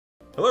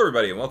Hello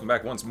everybody and welcome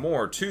back once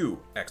more to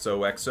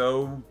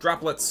XOXO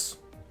Droplets.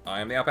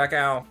 I am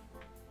TheOutbackAl.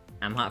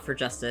 I'm hot for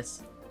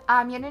justice.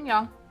 I'm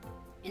Yin&Jung.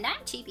 And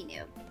I'm Cheapy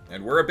Noob.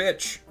 And we're a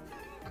bitch.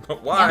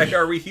 But why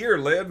are we here,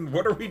 Lynn?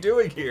 What are we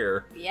doing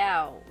here?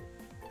 Yow.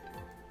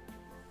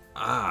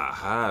 Ah,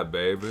 hi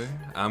baby.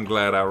 I'm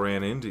glad I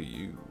ran into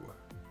you.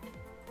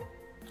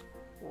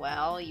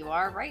 Well, you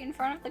are right in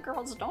front of the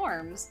girls'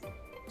 dorms.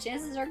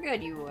 Chances are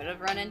good you would have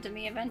run into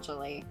me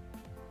eventually.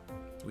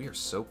 We are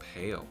so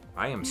pale.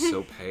 I am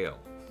so pale.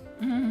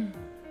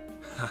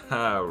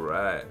 Haha,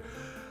 right.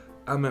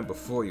 I meant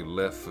before you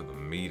left for the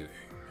meeting.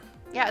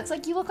 Yeah, it's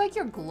like you look like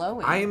you're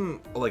glowing.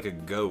 I'm like a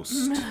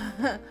ghost.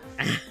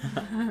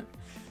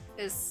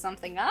 Is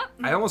something up?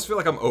 I almost feel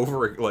like I'm I'm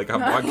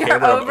on You're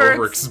camera, I'm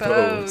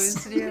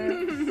overexposed.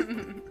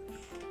 Yeah.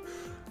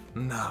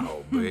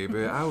 No,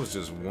 baby, I was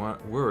just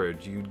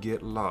worried you'd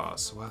get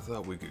lost, so I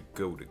thought we could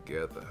go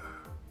together.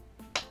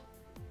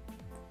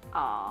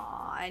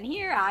 Aw, and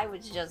here I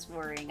was just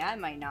worrying I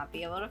might not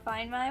be able to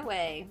find my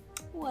way.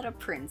 What a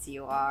prince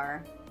you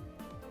are.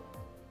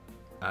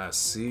 I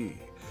see.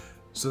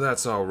 So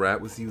that's all right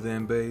with you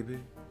then, baby?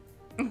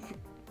 Of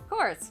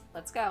course,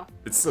 let's go.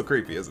 It's still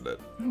creepy, isn't it?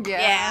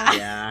 Yeah.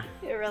 Yeah.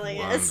 It really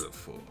is.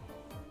 Wonderful.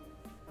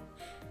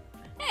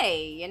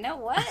 Hey, you know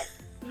what?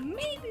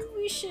 Maybe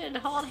we should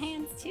hold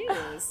hands too,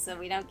 so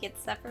we don't get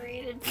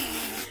separated.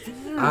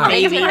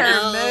 Maybe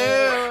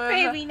no.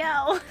 Maybe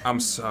no. I'm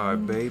sorry,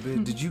 baby.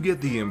 Did you get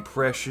the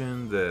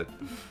impression that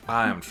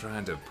I am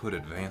trying to put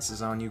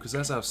advances on you? Because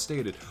as I've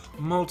stated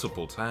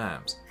multiple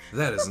times,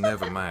 that is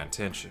never my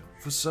intention.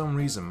 For some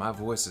reason, my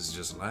voice is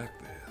just like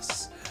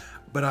this.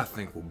 But I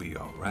think we'll be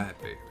alright,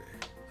 baby.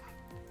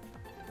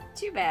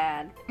 Too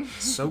bad.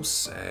 So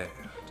sad.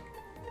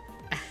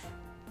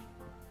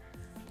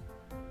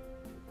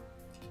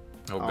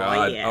 Oh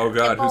god, yeah. oh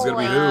god, who's gonna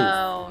be who?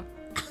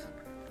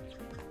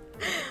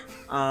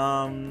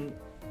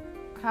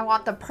 I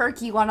want the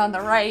perky one on the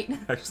right.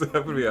 Actually,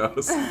 that would be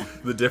us.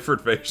 The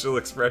different facial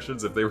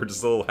expressions, if they were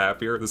just a little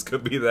happier, this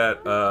could be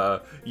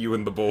that, you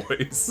and the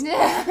boys.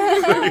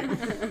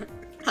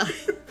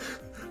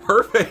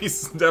 Her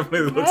face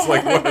definitely looks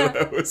like one of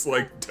those,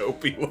 like,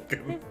 dopey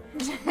looking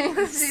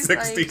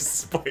 60s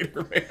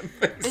Spider-Man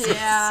faces.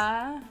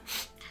 Yeah.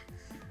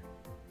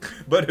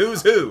 But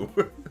who's who?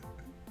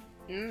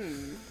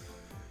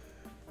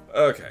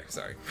 Okay,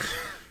 sorry.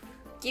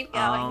 Keep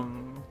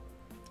going.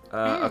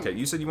 Okay,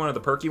 you said you wanted the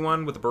perky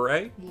one with the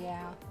beret?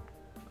 Yeah.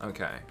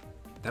 Okay.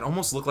 That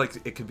almost looked like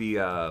it could be,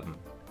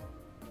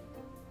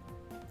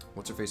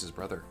 what's her face's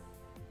brother?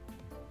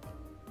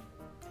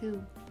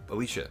 Who?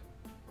 Alicia.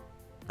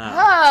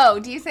 Oh,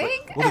 do you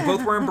think? Well, they're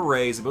both wearing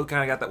berets. They both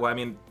kind of got that. Well, I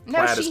mean, No,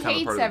 plaid she is kind of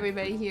hates part of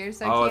everybody here,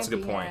 so Oh, it that's a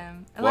can't good be point.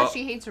 him. Unless Well,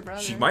 she hates her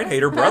brother. She might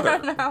hate her brother.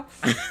 No.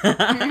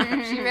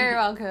 She very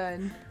well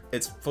could.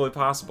 It's fully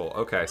possible.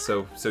 Okay,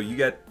 so you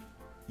get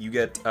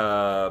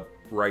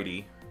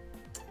righty.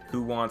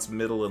 Who wants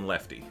middle and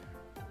lefty?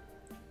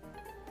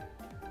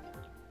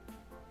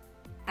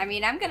 I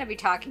mean, I'm gonna be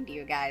talking to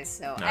you guys,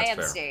 so That's I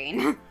fair.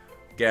 abstain.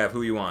 Gav,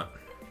 who you want?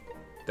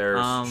 There's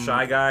Um,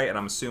 shy guy, and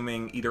I'm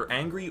assuming either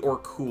angry or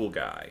cool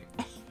guy.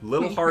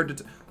 Little hard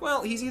to.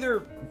 Well, he's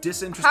either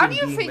disinterested. How do in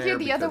you being figure there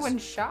the other because-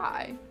 one's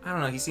shy? I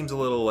don't know. He seems a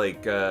little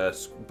like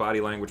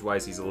body language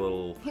wise. He's a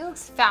little. He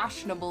looks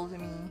fashionable to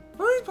me.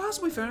 Well, he's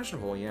possibly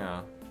fashionable.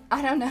 Yeah.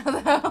 I don't know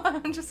though.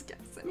 I'm just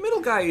guessing. Middle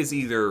guy is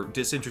either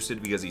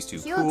disinterested because he's too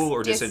He cool, looks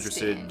or distant,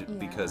 disinterested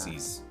because yeah.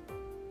 he's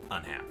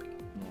unhappy.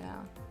 Yeah.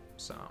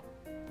 So.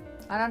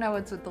 I don't know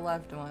what's with the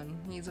left one.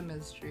 He's a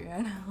mystery.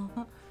 I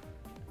know.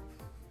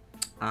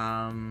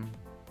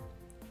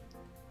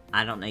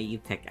 I don't know. You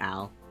pick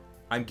Al.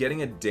 I'm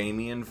getting a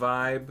Damien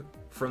vibe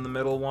from the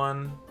middle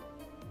one.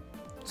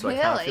 So I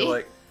kind of feel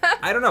Really? like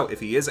I don't know if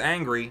he is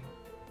angry,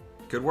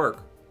 could work.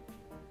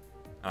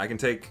 I can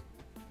take.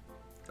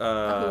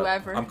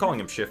 Whoever. I'm calling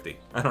him Shifty.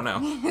 I don't know.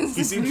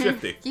 He seems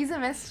shifty. He's a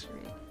mystery.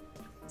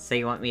 So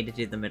you want me to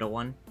do the middle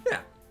one?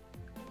 Yeah.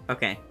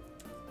 Okay.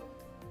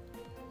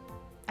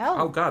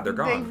 Oh god, they're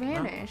gone. They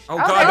vanished. Oh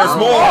god, there's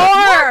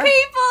more!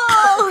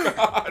 people!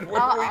 God,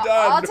 what have we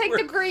done? I'll take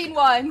the green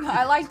one.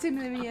 I liked him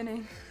in the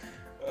beginning.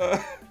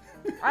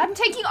 I'm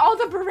taking all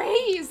the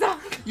berets.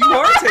 You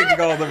are taking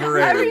all the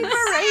Every berets.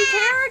 beret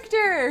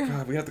character.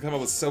 God, we have to come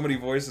up with so many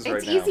voices right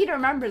It's now. easy to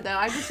remember though.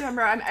 I just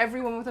remember I'm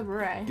everyone with a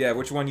beret. Yeah,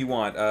 which one you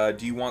want?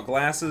 Do you want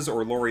glasses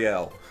or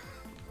L'Oreal?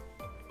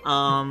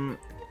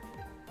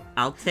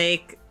 I'll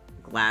take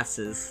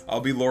glasses.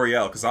 I'll be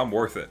L'Oreal because I'm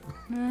worth it.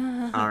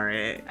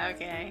 Alright.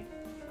 Okay.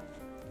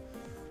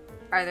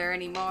 Are there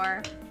any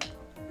more?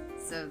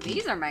 So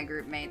these are my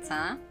group mates,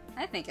 huh?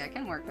 I think I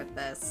can work with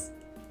this.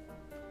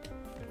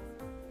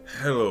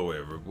 Hello,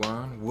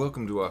 everyone.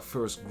 Welcome to our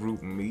first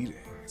group meeting.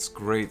 It's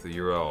great that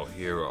you're all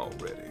here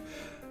already.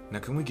 Now,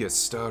 can we get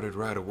started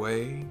right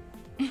away?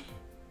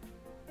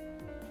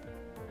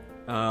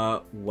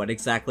 What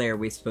exactly are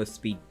we supposed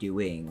to be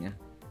doing?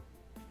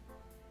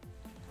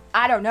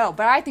 I don't know,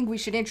 but I think we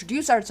should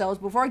introduce ourselves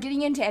before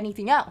getting into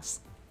anything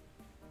else.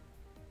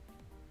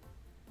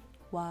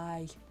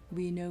 Why,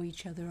 we know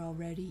each other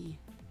already.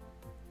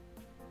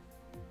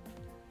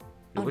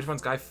 Which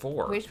one's guy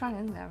 4? Which one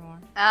is that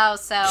one? Oh,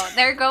 so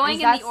they're going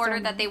Is in the that order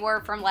still- that they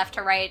were from left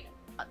to right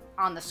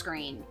on the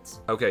screen.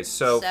 Okay,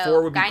 so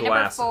 4 would be guy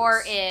glasses. number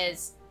 4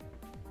 is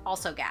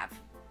also Gav.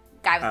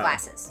 Guy with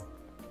glasses.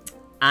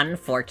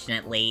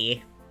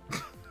 Unfortunately.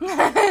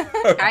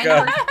 Guy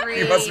number 3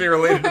 You must be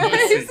related to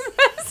is...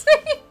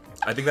 Missy.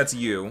 I think that's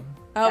you.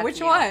 Oh, That's which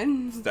you.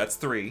 one? That's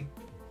 3.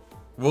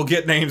 We'll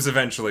get names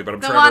eventually, but I'm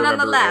The trying to one on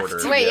remember the the left.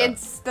 order. Wait, Yeah.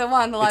 it's the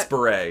one on the It's left.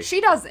 Beret.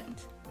 She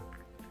doesn't.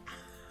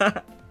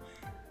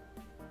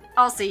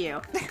 Also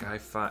you. Guy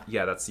 5.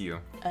 Yeah, that's you.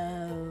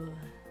 Oh.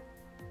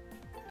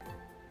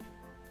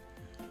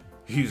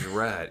 He's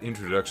right.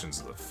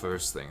 Introductions are the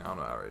first thing on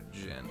our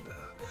agenda.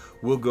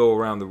 We'll go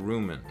around the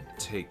room and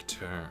take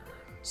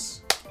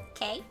turns.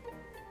 Okay.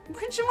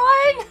 Which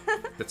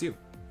one? That's you.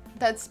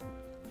 That's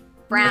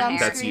Brown me on hair.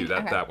 the That's screen? you.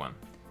 That Okay. that one.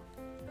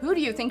 Who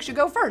do you think should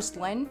go first,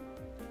 Lynn?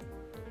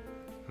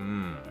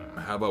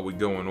 How about we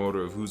go in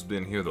order of who's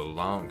been here the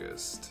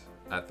longest?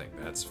 I think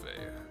that's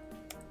fair.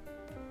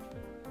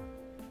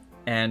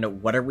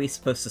 And what are we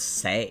supposed to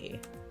say?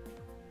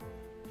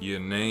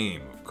 Your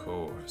name, of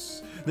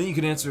course. Then you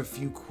can answer a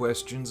few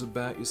questions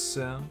about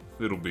yourself.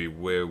 It'll be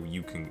where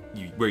you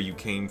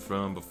came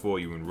from before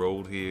you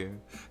enrolled here,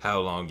 how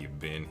long you've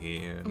been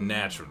here,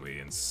 naturally,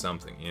 and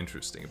something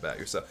interesting about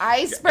yourself.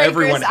 Icebreakers,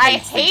 Everyone I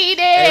hates these. hate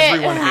it.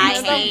 Everyone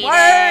hates They're these. the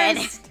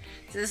worst.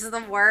 This is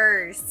the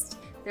worst.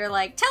 They're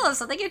like, tell us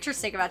something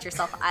interesting about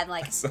yourself. I'm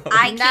like, So-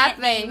 I can't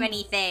Nothing. name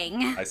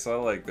anything. I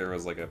saw like there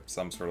was like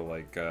some sort of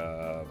like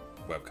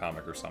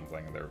webcomic or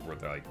something, and where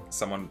they're like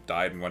someone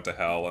died and went to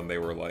hell, and they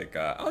were like,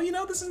 oh, you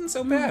know, this isn't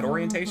so bad.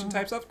 Orientation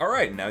type stuff. All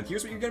right, now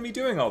here's what you're gonna be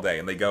doing all day,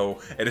 and they go,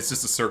 and it's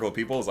just a circle of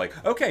people. It's like,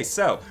 okay,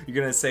 so you're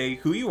gonna say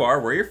who you are,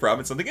 where you're from,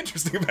 and something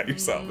interesting about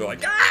yourself. They're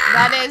like, ah!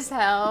 That is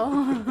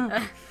hell.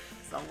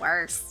 It's the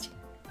worst.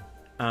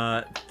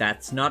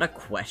 That's not a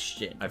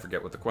question. I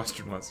forget what the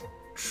question was.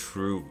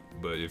 True,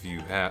 but you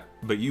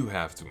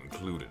have to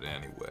include it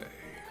anyway.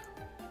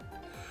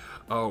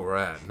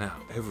 Alright, now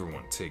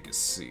everyone take a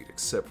seat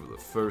except for the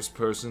first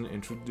person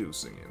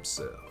introducing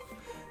himself.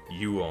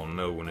 You all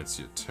know when it's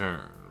your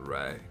turn,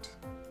 right?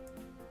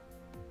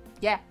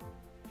 Yeah.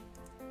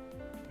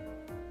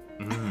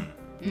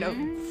 No.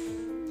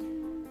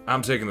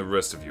 I'm taking the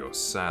rest of your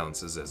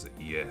silences as a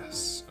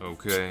yes,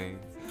 okay?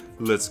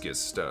 Let's get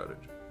started.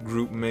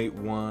 Group mate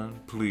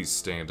 1, please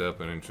stand up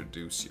and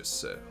introduce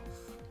yourself.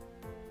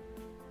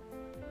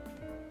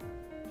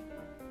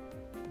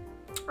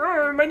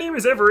 My name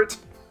is Everett.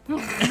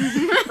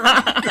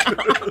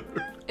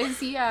 Is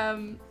he,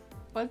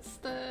 what's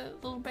the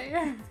little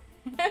bear?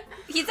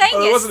 He's Angus.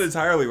 Well, that wasn't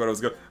entirely what I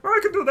was going. Oh, I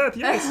can do that,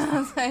 yes.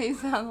 He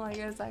sounded like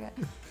it a second.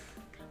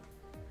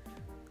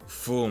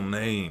 Full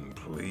name,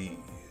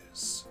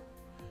 please.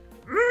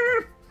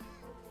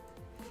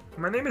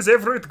 My name is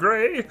Everett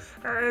Gray.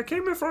 I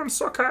came from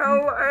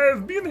SoCal.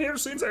 I've been here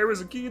since I was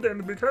a kid,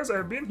 and because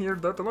I've been here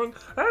that long,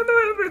 I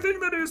know everything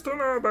there is to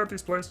know about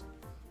this place.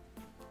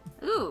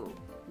 Ooh,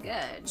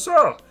 good.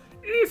 So,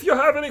 if you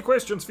have any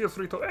questions, feel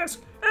free to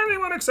ask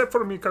anyone except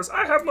for me, because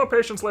I have no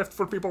patience left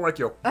for people like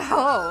you.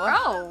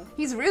 Oh,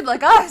 he's rude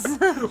like us.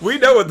 We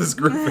know what this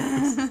group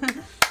is.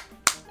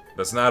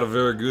 That's not a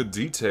very good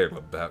detail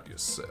about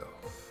yourself.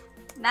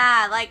 Nah,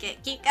 I like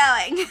it. Keep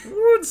going.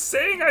 Would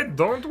saying I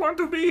don't want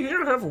to be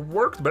here have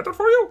worked better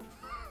for you?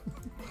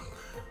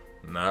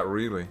 Not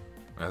really.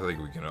 I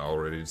think we can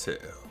already tell.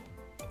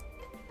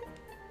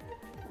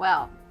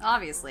 Well,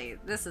 obviously,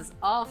 this is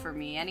all for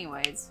me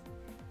anyways.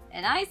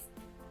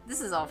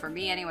 This is all for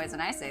me anyways,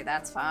 and I say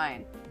that's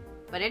fine.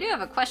 But I do have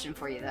a question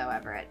for you though,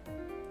 Everett.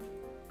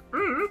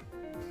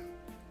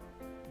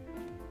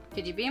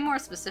 Could you be more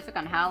specific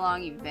on how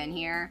long you've been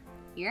here?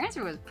 Your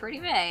answer was pretty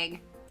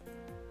vague.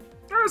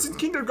 I was in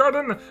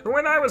kindergarten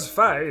when I was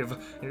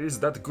 5. Is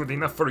that good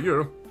enough for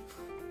you?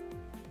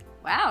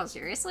 Wow,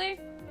 seriously?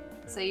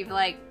 So you've,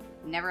 like,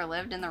 never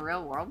lived in the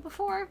real world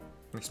before?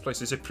 This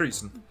place is a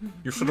prison.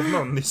 You should have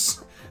known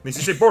this. This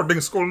is a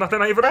boarding school, not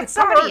an ivory That's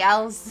somebody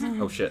else.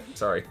 Oh shit,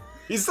 sorry.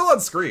 He's still on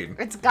screen.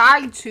 It's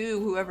Guy 2,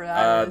 whoever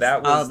that is.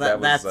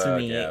 That's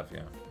me. Gav,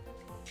 yeah.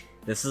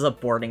 This is a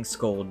boarding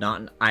school,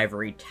 not an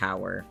ivory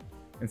tower.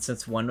 And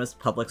since one was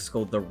public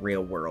school, the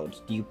real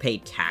world, do you pay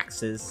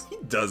taxes? He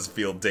does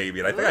feel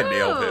Damien. I think I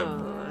nailed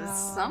him. Ooh,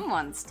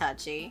 someone's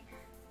touchy.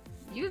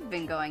 You've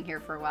been going here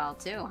for a while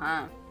too,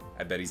 huh?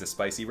 I bet he's a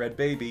spicy red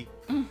baby.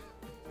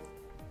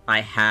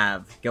 I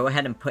have. Go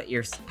ahead and pat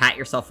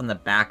yourself on the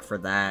back for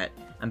that.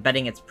 I'm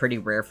betting it's pretty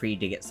rare for you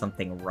to get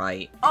something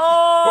right.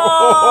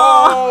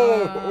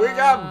 Oh, we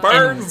got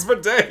burns for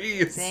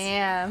days.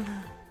 Damn.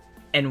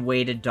 And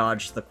way to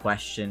dodge the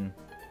question.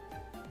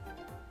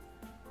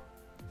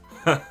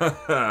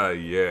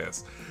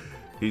 Yes,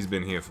 he's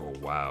been here for a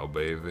while,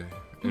 baby.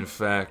 In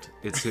fact,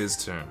 it's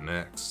his turn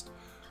next.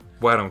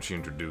 Why don't you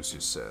introduce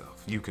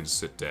yourself? You can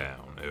sit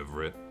down,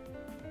 Everett.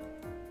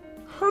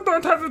 You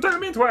don't have to tell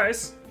me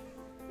twice.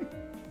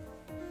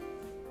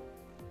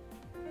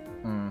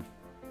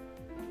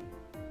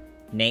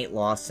 Nate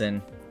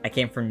Lawson. I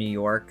came from New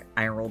York.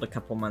 I enrolled a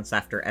couple months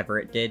after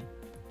Everett did.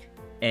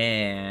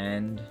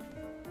 And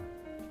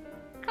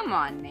Come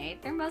on,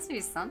 Nate. There must be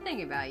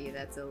something about you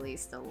that's at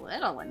least a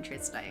little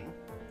interesting.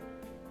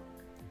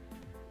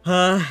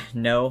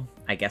 No.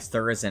 I guess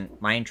there isn't.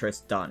 My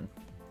interest done.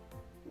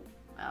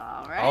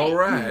 Alright.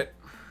 Alright.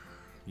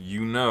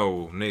 You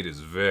know, Nate is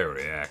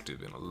very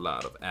active in a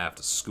lot of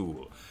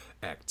after-school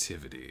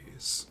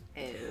activities.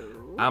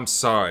 Ew. I'm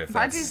sorry if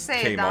Why'd that you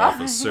say came that?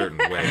 off a certain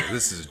way.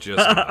 This is just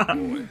my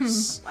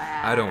voice.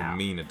 Wow. I don't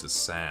mean it to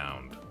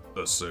sound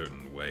a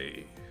certain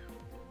way.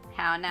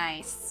 How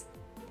nice.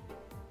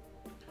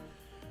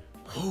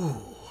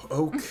 Oh,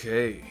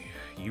 okay.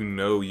 You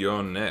know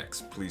you're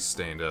next. Please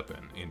stand up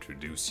and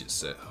introduce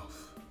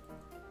yourself.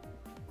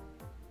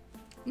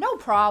 No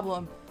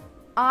problem.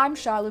 I'm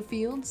Charlotte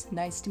Fields.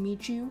 Nice to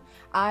meet you.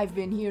 I've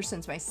been here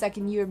since my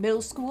second year of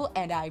middle school,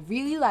 and I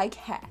really like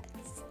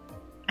hats.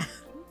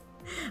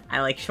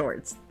 I like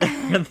shorts.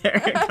 They're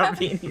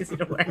comfy and easy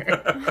to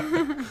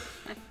wear.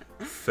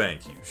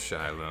 Thank you,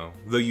 Shiloh.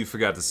 Though you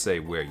forgot to say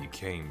where you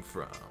came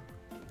from.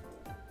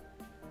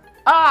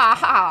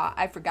 Ah,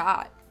 I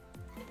forgot.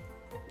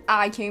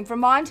 I came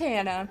from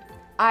Montana.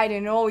 I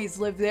didn't always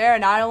live there,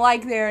 and I don't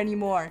like there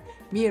anymore.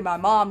 Me and my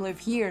mom live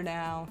here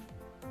now.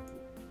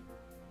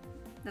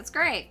 That's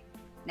great.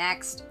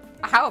 Next.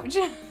 Ouch.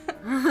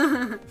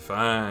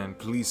 Fine,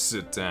 please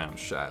sit down,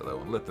 Shiloh,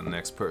 and let the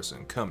next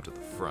person come to the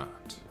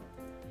front.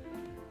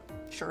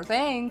 Sure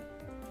thing.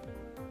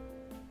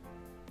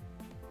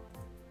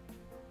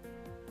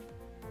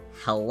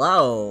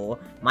 Hello,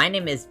 my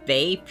name is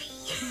Bae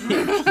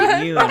Pyun.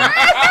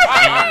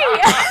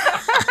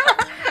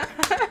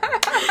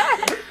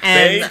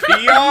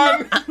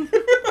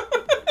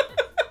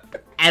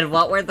 And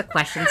what were the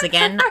questions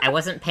again? I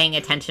wasn't paying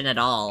attention at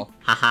all.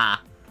 Haha.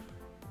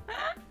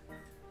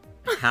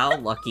 How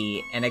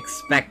lucky and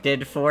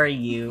expected for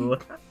you.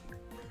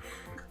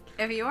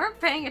 If you weren't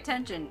paying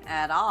attention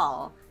at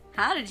all,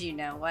 how did you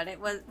know what it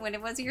was when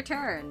it was your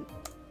turn?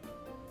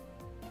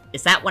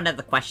 Is that one of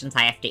the questions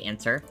I have to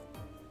answer?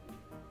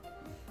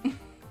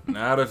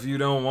 Not if you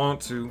don't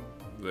want to.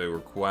 The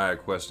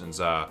required questions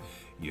are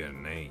your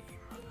name,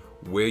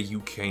 where you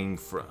came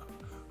from,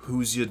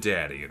 who's your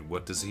daddy, and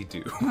what does he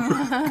do?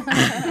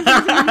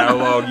 How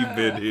long you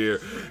been here,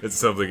 and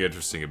something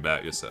interesting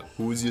about yourself.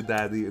 Who's your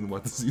daddy, and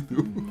what does he do?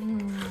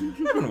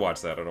 I haven't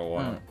watched that in a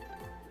while.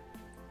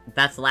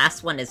 That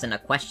last one isn't a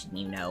question,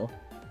 you know.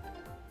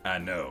 I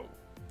know.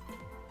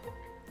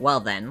 Well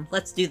then,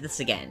 let's do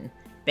this again.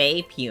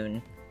 Bae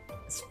Pyun,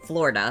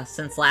 Florida,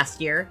 since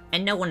last year,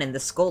 and no one in the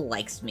school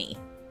likes me.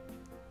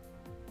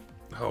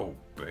 Oh,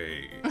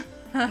 babe.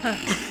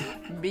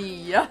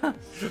 B. Aha,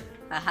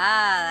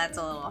 that's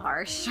a little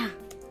harsh.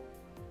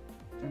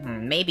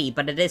 Maybe,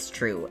 but it is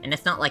true, and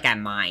it's not like I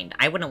mind.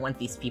 I wouldn't want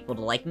these people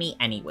to like me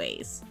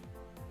anyways.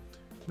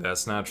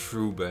 That's not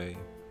true, babe.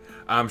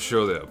 I'm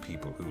sure there are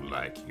people who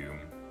like you.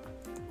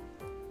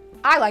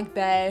 I like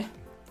Bae.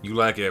 You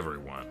like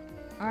everyone.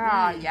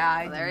 Ah,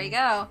 yeah. Well, there you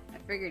go. I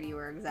figured you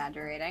were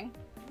exaggerating.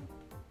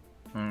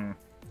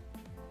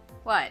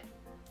 What?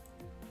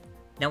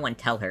 No one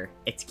tell her.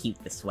 It's cute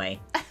this way.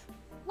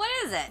 What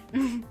is it?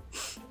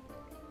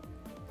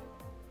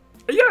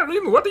 Yeah,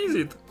 Lynn, what is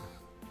it?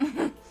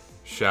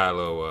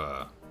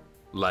 Shiloh,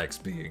 likes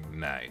being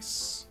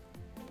nice.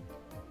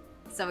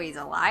 So he's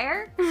a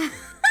liar?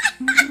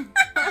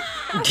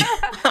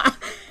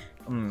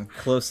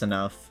 Close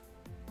enough.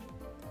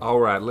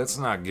 Alright, let's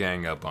not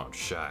gang up on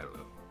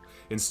Shiloh.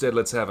 Instead,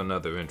 let's have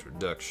another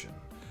introduction.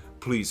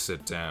 Please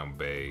sit down,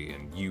 Bae,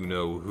 and you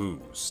know who,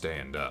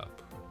 stand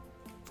up.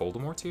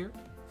 Voldemort's here?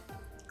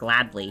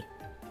 Gladly.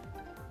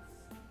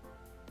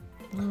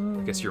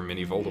 I guess you're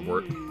mini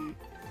Voldemort.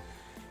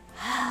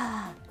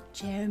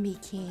 Jeremy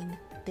King,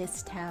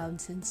 this town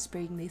since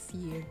spring this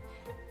year.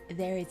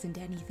 There isn't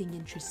anything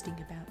interesting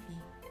about me.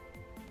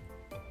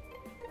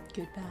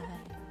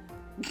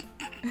 Goodbye.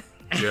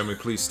 Jeremy,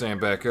 please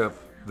stand back up.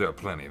 There are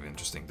plenty of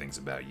interesting things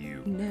about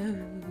you. No.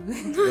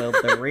 Will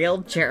the real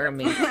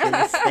Jeremy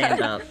please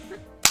stand up?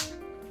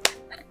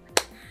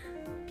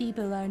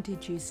 People aren't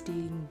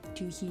interesting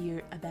to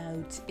hear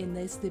about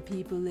unless the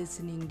people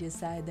listening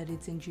decide that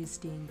it's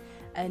interesting.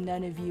 And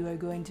none of you are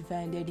going to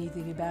find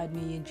anything about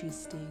me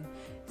interesting.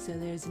 So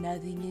there's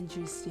nothing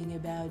interesting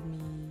about me.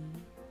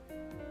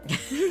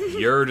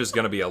 You're just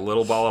gonna be a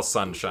little ball of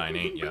sunshine,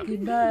 ain't ya?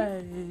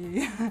 Goodbye.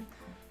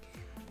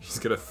 He's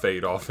gonna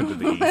fade off into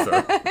the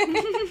ether.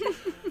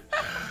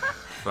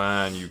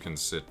 Fine, you can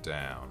sit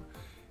down.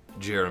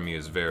 Jeremy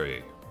is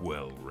very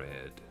well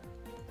read.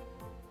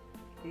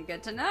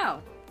 Good to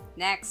know.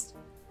 Next.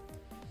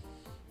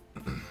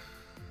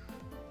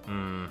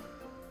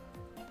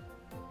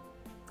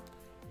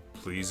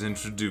 Please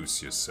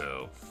introduce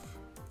yourself.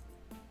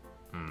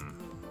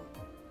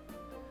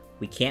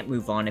 We can't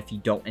move on if you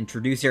don't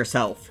introduce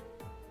yourself.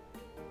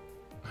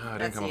 I didn't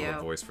That's come up with you.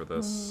 a voice for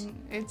this.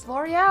 It's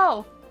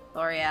L'Oreal.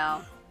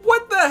 L'Oreal.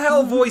 What the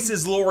hell voice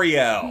is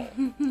L'Oreal?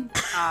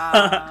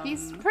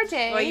 He's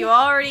pretty. Well, you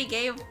already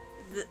gave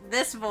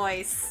this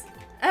voice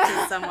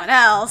to someone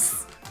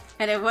else,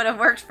 and it would have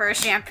worked for a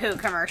shampoo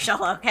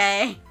commercial,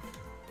 okay?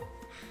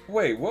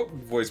 Wait, what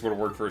voice would have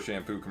worked for a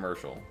shampoo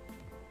commercial?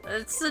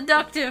 a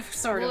seductive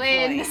sort of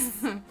Lynn.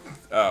 voice.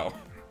 Oh.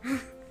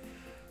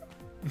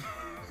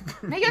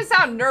 Make it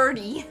sound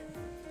nerdy.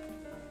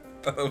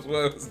 That was what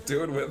I was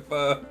doing with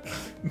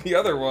the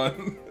other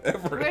one.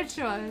 Everett. Which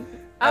one?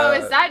 Oh,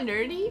 is that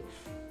nerdy?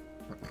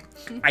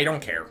 I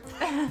don't care.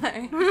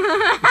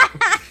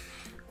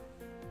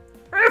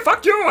 Hey,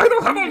 fuck you! I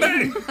don't have all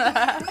day!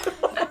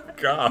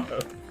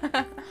 God.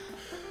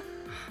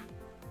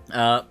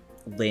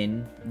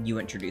 Lynn, you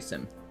introduce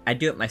him. I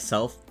do it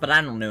myself, but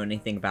I don't know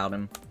anything about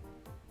him.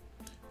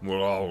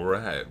 Well,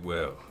 alright.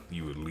 Well,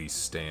 you at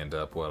least stand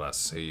up while I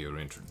say your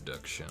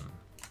introduction.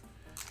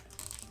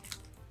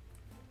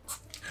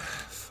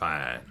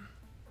 Fine.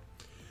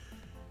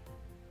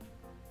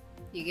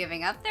 You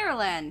giving up there,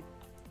 Len?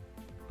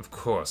 Of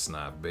course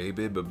not,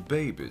 baby, but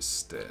baby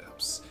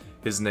steps.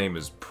 His name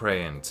is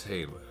Pran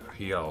Taylor.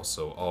 He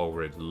also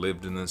already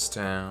lived in this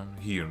town.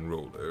 He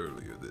enrolled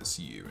earlier this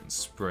year in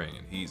spring,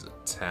 and he's a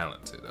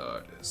talented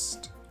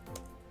artist.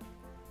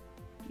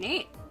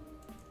 Neat.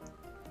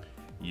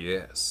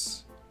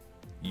 Yes.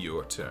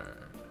 Your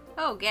turn.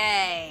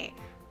 Okay.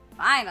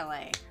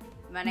 Finally.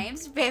 My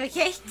name's Baby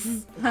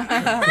Cakes.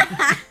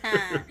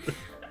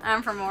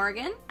 I'm from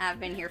Oregon. I've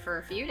been here for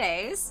a few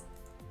days.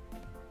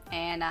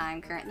 And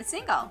I'm currently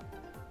single.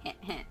 Hint,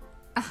 hint.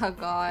 Oh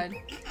god.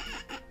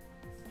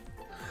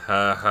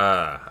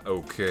 Haha.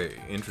 Okay,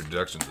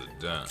 introductions are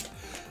done.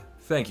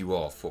 Thank you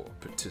all for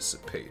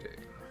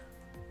participating.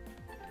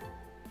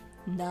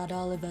 Not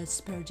all of us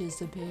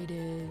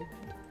participated.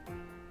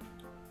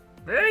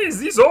 Hey, is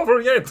this over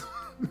yet?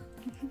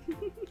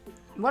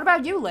 What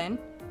about you, Lynn?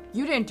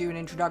 You didn't do an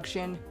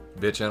introduction.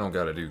 Bitch, I don't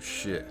gotta do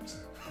shit.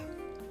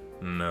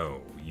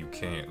 No, you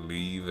can't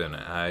leave, and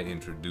I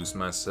introduced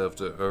myself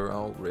to her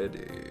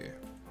already.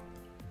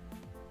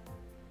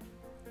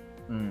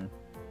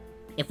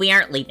 If we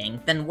aren't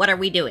leaving, then what are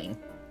we doing?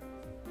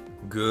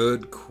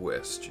 Good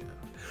question.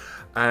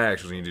 I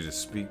actually needed to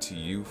speak to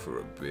you for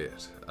a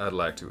bit. I'd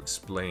like to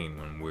explain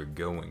when we're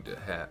going to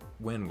have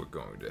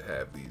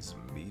these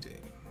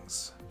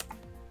meetings.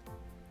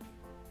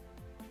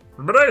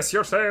 Brace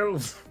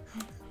yourselves!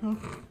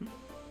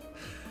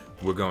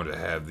 We're going to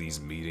have these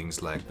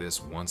meetings like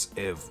this once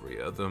every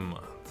other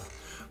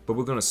month. But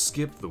we're going to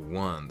skip the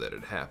one that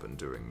had happened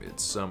during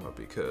midsummer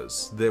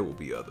because there will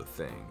be other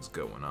things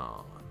going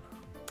on.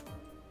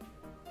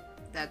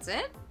 That's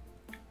it?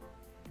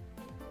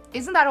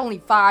 Isn't that only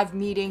 5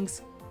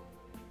 meetings?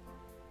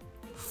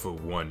 For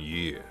 1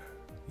 year,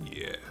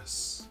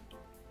 yes.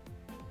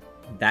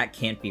 That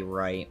can't be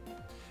right.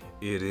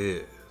 It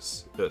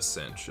is,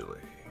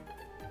 essentially.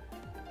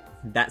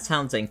 That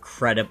sounds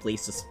incredibly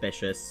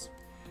suspicious.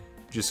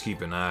 Just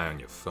keep an eye on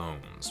your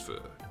phones for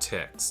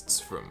texts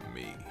from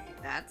me.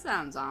 That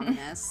sounds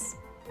ominous.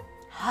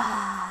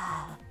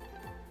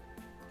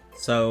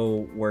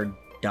 So, we're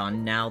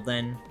done now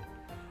then?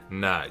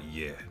 Not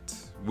yet.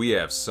 We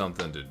have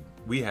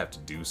to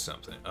do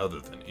something other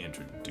than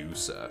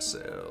introduce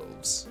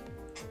ourselves.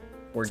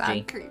 Orgy.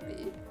 Sound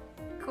creepy.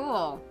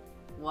 Cool.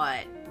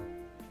 What?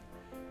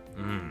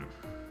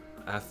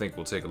 I think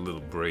we'll take a little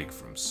break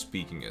from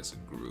speaking as a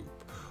group.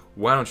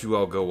 Why don't you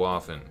all go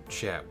off and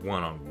chat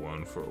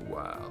one-on-one for a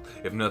while?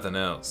 If nothing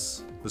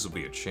else, this will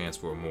be a chance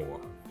for a more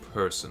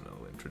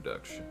personal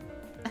introduction.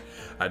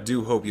 I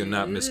do hope you're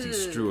not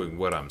misconstruing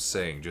what I'm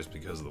saying just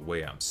because of the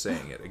way I'm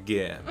saying it.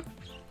 Again,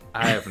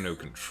 I have no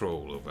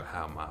control over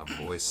how my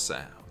voice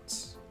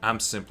sounds. I'm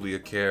simply a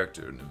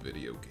character in a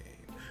video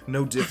game,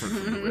 no different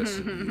from the rest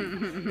of you.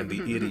 And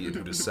the idiot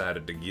who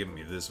decided to give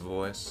me this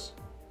voice,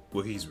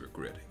 well, he's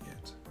regretting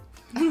it.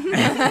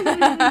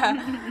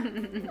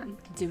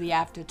 Do we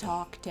have to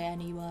talk to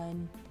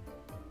anyone?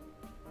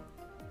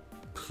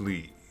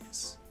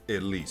 Please,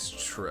 at least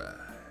try.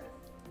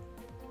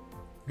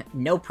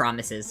 No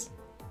promises.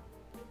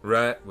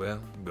 Right,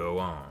 well, go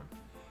on.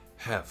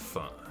 Have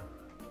fun.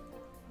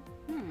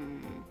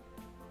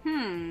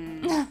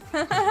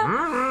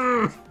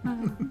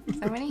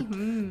 So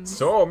many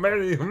So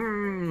many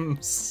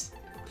hmms.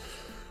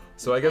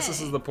 So I guess this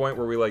is the point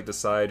where we like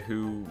decide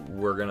who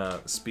we're gonna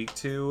speak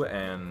to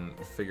and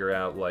figure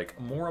out like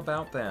more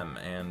about them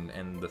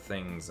and the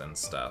things and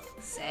stuff.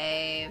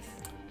 Save.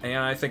 And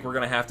I think we're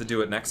gonna have to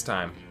do it next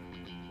time.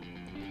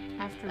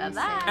 after we Bye-bye.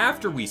 say.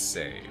 After we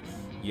save,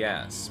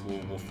 yes,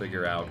 we'll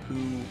figure out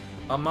who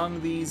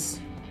among these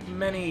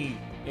many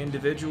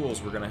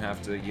individuals we're gonna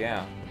have to,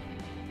 yeah.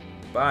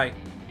 Bye.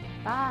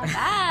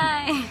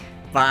 Bye.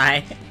 Bye.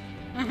 Bye.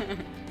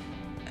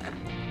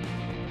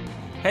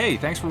 Hey,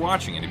 thanks for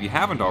watching, and if you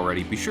haven't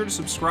already, be sure to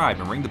subscribe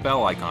and ring the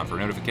bell icon for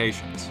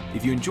notifications.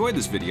 If you enjoyed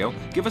this video,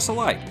 give us a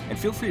like, and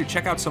feel free to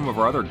check out some of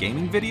our other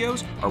gaming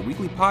videos, our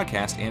weekly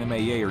podcast Anime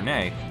Yay or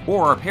Nay,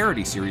 or our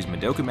parody series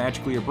Madoka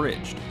Magically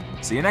Abridged.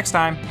 See you next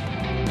time!